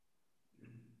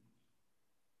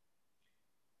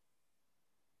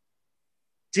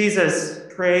Jesus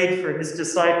prayed for his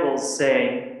disciples,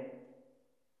 saying,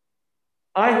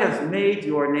 I have made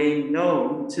your name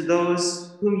known to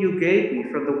those whom you gave me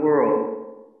from the world.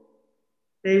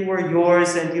 They were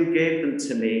yours and you gave them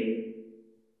to me.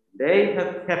 They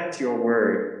have kept your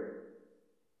word.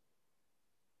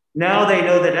 Now they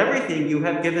know that everything you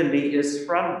have given me is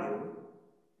from you.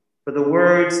 For the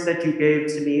words that you gave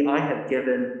to me, I have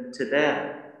given to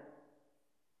them.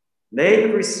 They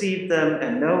have received them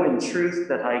and know in truth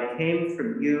that I came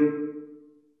from you.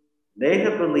 They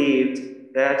have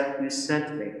believed that you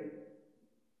sent me.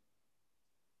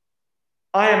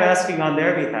 I am asking on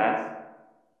their behalf.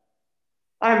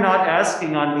 I am not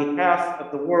asking on behalf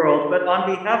of the world, but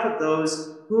on behalf of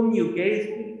those whom you gave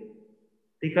me,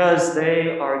 because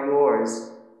they are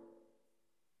yours.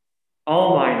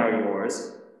 All mine are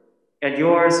yours, and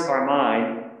yours are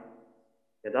mine,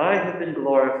 and I have been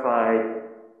glorified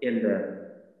in them.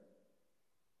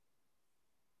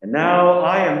 And now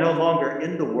I am no longer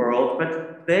in the world,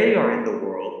 but they are in the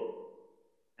world,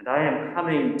 and I am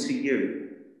coming to you.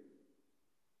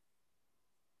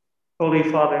 Holy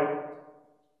Father,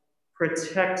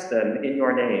 protect them in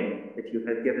your name that you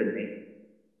have given me,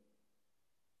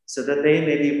 so that they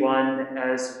may be one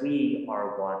as we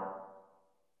are one.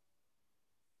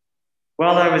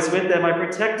 While I was with them, I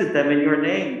protected them in your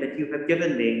name that you have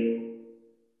given me.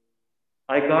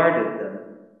 I guarded them,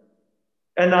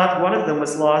 and not one of them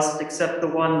was lost except the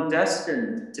one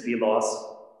destined to be lost,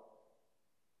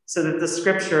 so that the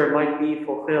scripture might be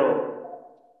fulfilled.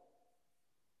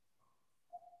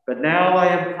 But now I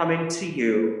am coming to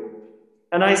you,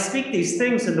 and I speak these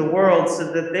things in the world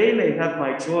so that they may have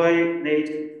my joy made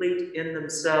complete in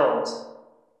themselves.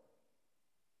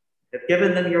 I have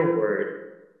given them your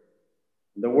word.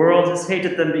 The world has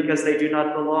hated them because they do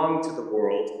not belong to the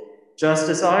world, just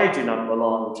as I do not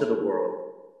belong to the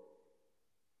world.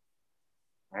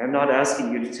 I am not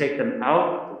asking you to take them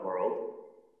out of the world,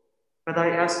 but I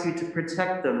ask you to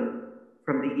protect them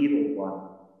from the evil one.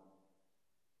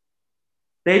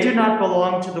 They do not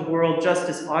belong to the world, just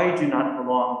as I do not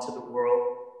belong to the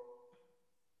world.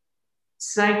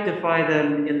 Sanctify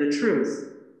them in the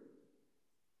truth.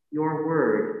 Your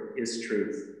word is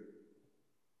truth.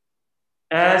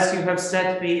 As you have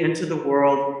sent me into the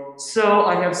world, so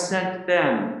I have sent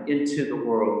them into the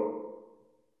world.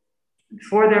 And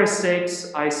for their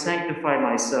sakes I sanctify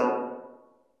myself,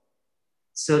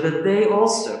 so that they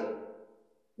also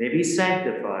may be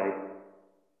sanctified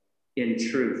in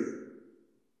truth.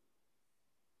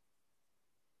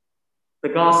 The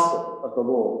Gospel of the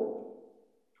Lord.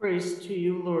 Praise to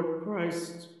you, Lord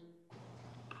Christ.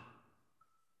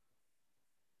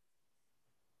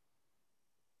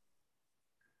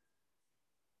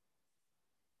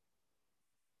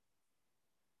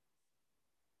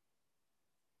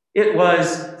 It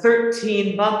was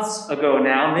 13 months ago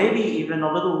now, maybe even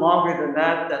a little longer than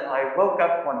that, that I woke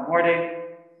up one morning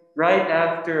right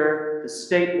after the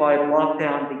statewide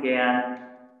lockdown began,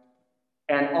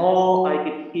 and all I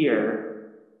could hear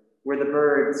were the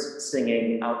birds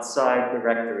singing outside the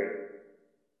rectory.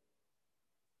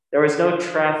 There was no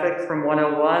traffic from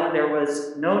 101. There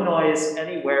was no noise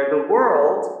anywhere. The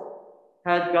world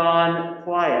had gone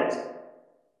quiet,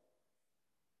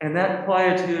 and that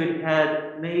quietude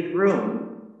had made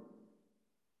room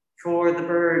for the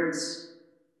birds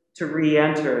to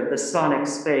re-enter the sonic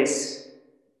space,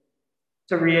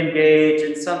 to re-engage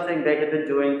in something they had been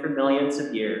doing for millions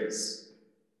of years,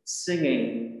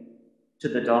 singing to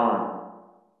the dawn.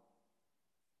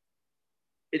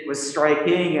 It was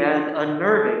striking and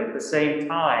unnerving at the same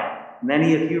time.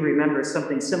 Many of you remember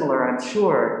something similar, I'm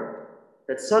sure,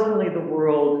 that suddenly the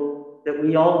world that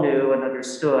we all knew and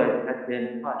understood had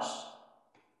been hushed.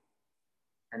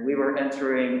 And we were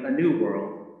entering a new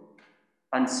world,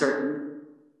 uncertain,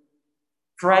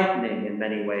 frightening in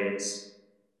many ways,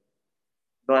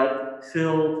 but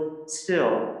filled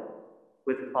still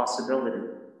with possibility.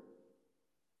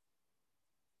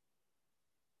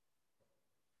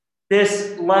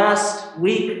 This last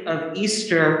week of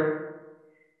Easter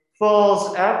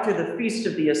falls after the Feast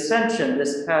of the Ascension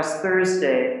this past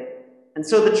Thursday, and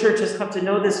so the Church has come to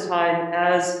know this time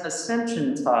as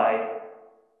Ascensiontide.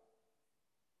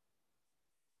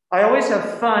 I always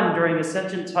have fun during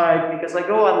Ascensiontide because I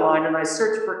go online and I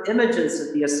search for images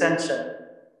of the Ascension.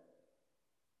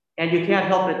 And you can't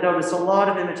help but notice a lot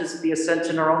of images of the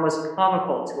Ascension are almost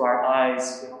comical to our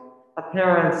eyes. A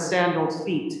pair of sandaled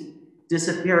feet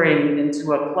disappearing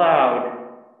into a cloud.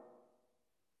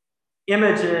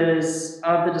 Images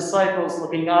of the disciples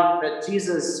looking up at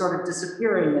Jesus sort of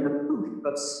disappearing in a poof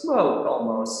of smoke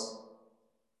almost.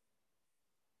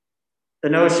 The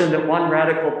notion that one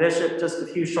radical bishop just a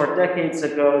few short decades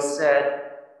ago said,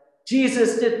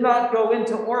 Jesus did not go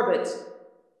into orbit.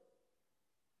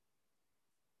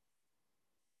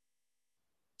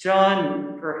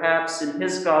 John, perhaps in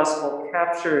his gospel,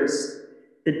 captures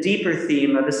the deeper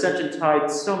theme of Ascensiontide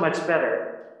so much better.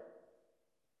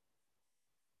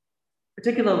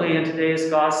 Particularly in today's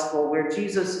gospel, where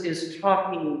Jesus is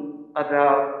talking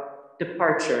about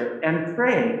departure and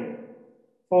praying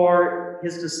for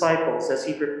his disciples as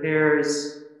he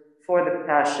prepares for the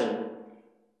passion,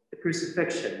 the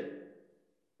crucifixion,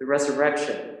 the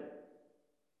resurrection.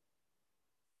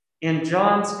 In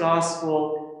John's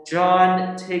gospel,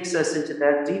 John takes us into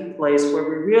that deep place where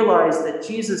we realize that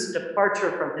Jesus'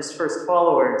 departure from his first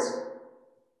followers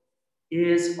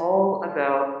is all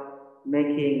about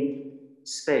making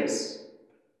space.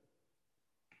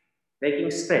 Making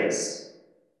space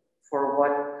for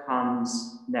what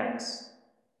comes next.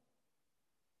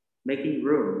 Making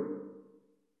room.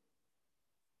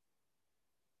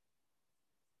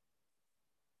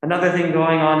 Another thing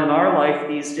going on in our life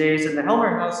these days in the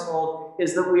Helmer household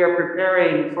is that we are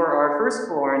preparing for our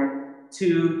firstborn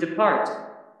to depart,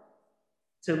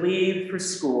 to leave for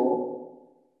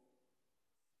school,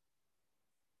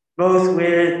 both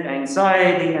with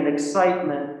anxiety and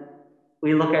excitement.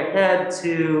 We look ahead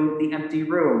to the empty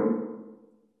room,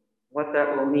 what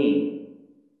that will mean.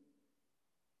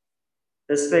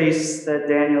 The space that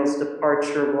Daniel's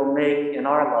departure will make in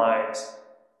our lives,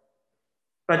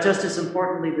 but just as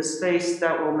importantly, the space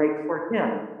that will make for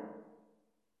him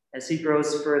as he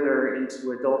grows further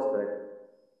into adulthood.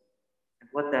 And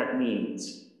what that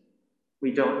means,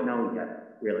 we don't know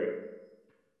yet, really.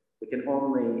 We can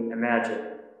only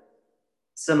imagine.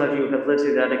 Some of you have lived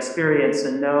through that experience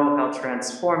and know how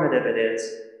transformative it is.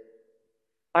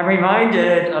 I'm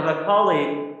reminded of a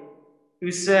colleague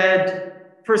who said,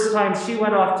 first time she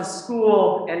went off to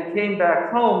school and came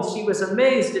back home, she was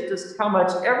amazed at just how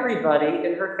much everybody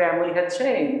in her family had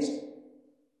changed.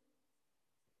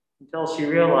 Until she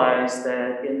realized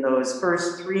that in those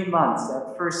first 3 months,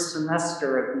 that first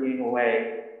semester of being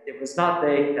away, it was not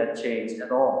they had changed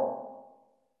at all.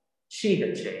 She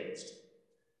had changed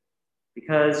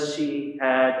because she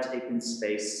had taken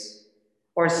space,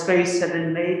 or space had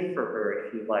been made for her,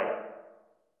 if you like,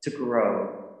 to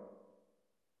grow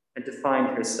and to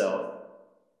find herself.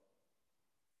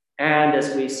 And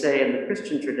as we say in the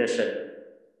Christian tradition,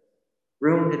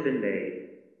 room had been made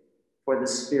for the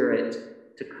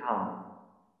Spirit to come.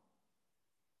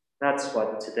 That's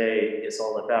what today is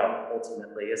all about,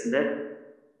 ultimately, isn't it?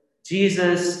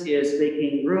 Jesus is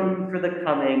making room for the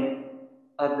coming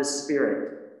of the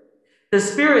Spirit. The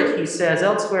Spirit, he says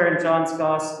elsewhere in John's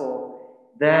Gospel,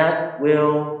 that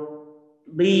will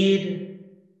lead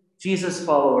Jesus'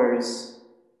 followers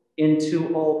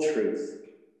into all truth.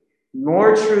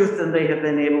 More truth than they have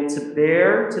been able to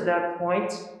bear to that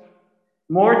point,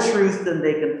 more truth than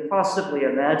they can possibly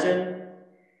imagine,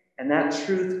 and that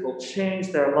truth will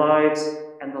change their lives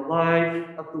and the life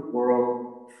of the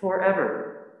world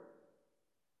forever.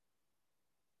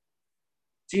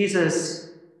 Jesus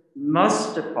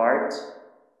must depart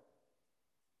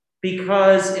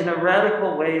because in a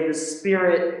radical way the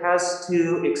Spirit has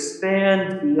to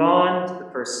expand beyond the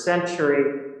first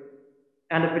century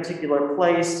and a particular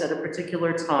place at a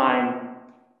particular time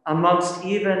amongst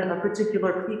even a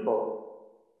particular people,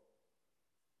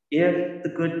 if the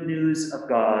good news of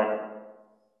God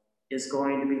is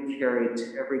going to be carried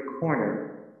to every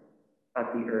corner of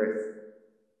the earth.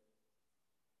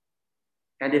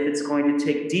 And if it's going to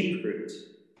take deep root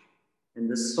in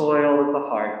the soil of the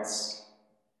hearts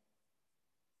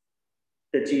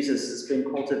that Jesus has been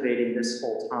cultivating this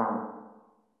whole time.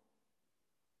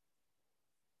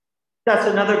 That's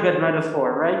another good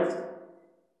metaphor, right?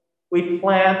 We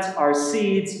plant our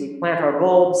seeds, we plant our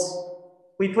bulbs,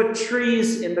 we put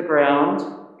trees in the ground,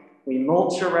 we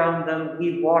mulch around them,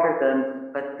 we water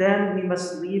them, but then we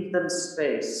must leave them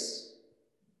space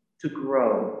to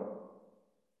grow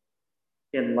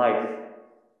in life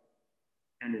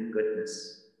and in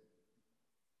goodness.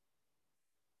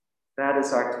 That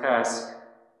is our task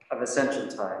of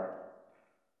Ascensiontide.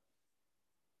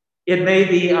 It may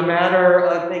be a matter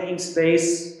of making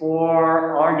space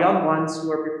for our young ones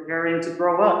who are preparing to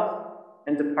grow up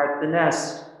and depart the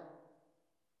nest.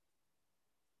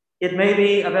 It may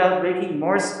be about making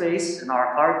more space in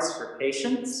our hearts for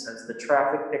patience as the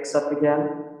traffic picks up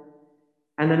again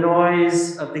and the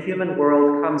noise of the human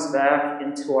world comes back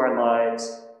into our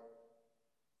lives.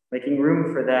 Making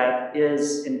room for that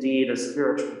is indeed a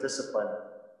spiritual discipline.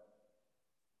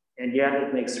 And yet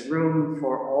it makes room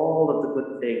for all of the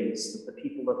good things that the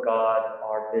people of God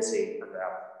are busy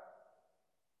about.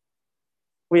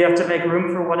 We have to make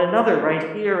room for one another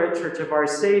right here at Church of Our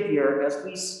Savior as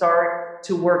we start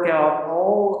to work out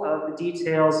all of the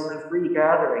details of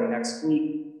regathering next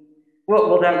week. What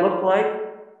will that look like?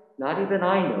 Not even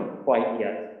I know quite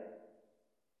yet.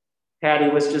 Patty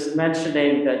was just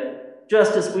mentioning that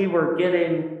just as we were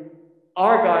getting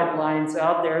our guidelines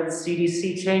out there, the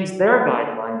CDC changed their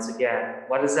guidelines again.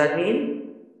 What does that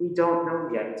mean? We don't know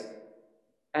yet.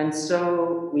 And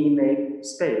so we make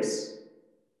space.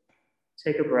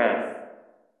 Take a breath.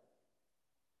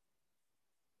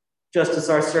 Just as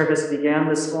our service began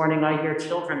this morning, I hear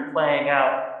children playing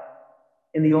out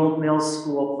in the Old Mill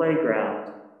School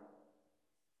playground.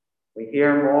 We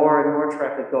hear more and more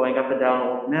traffic going up and down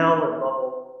Old Mill and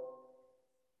Lovell.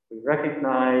 We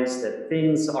recognize that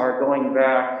things are going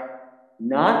back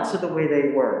not to the way they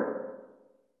were,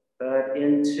 but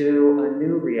into a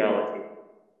new reality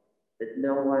that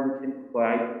no one can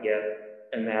quite yet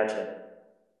imagine.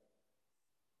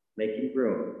 Making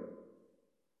room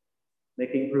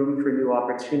for new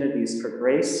opportunities for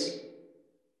grace,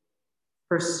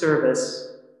 for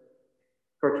service,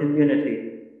 for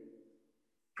community,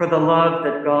 for the love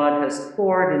that God has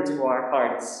poured into our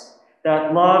hearts,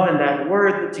 that love and that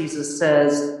word that Jesus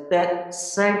says that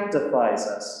sanctifies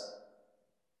us,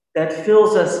 that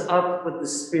fills us up with the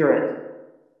Spirit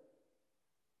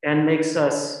and makes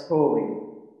us holy,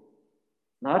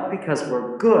 not because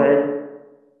we're good,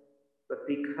 but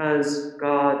because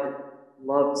God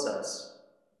loves us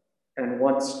and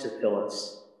wants to fill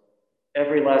us,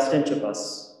 every last inch of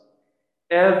us,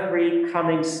 every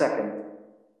coming second,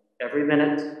 every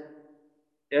minute,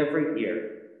 every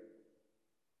year.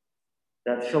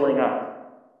 That filling up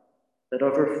that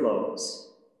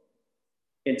overflows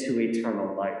into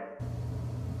eternal life.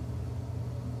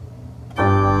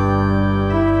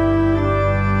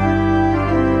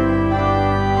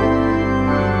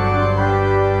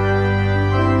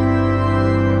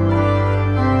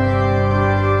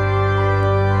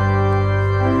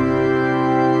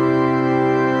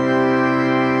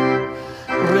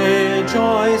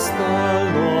 Rejoice,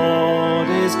 the Lord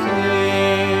is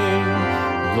King,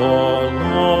 the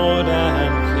Lord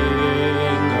and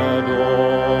King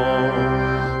adore.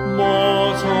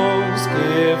 Mortals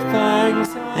give thanks.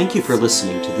 Thank you for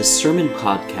listening to this sermon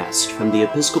podcast from the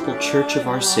Episcopal Church of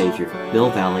Our Savior, Mill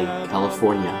Valley,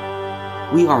 California.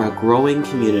 We are a growing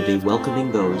community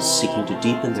welcoming those seeking to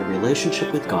deepen their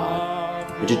relationship with God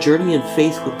and to journey in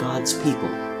faith with God's people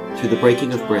through the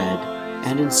breaking of bread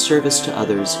and in service to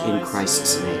others in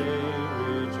Christ's name.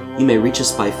 You may reach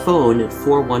us by phone at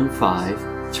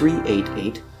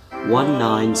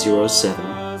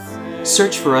 415-388-1907,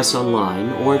 search for us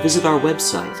online, or visit our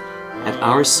website at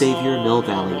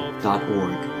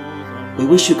oursaviormillvalley.org. We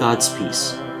wish you God's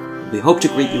peace. We hope to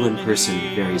greet you in person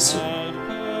very soon.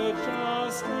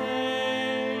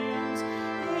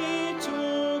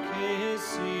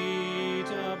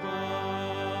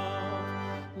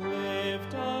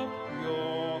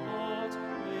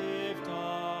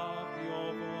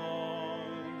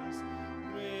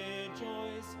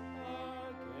 Rejoice.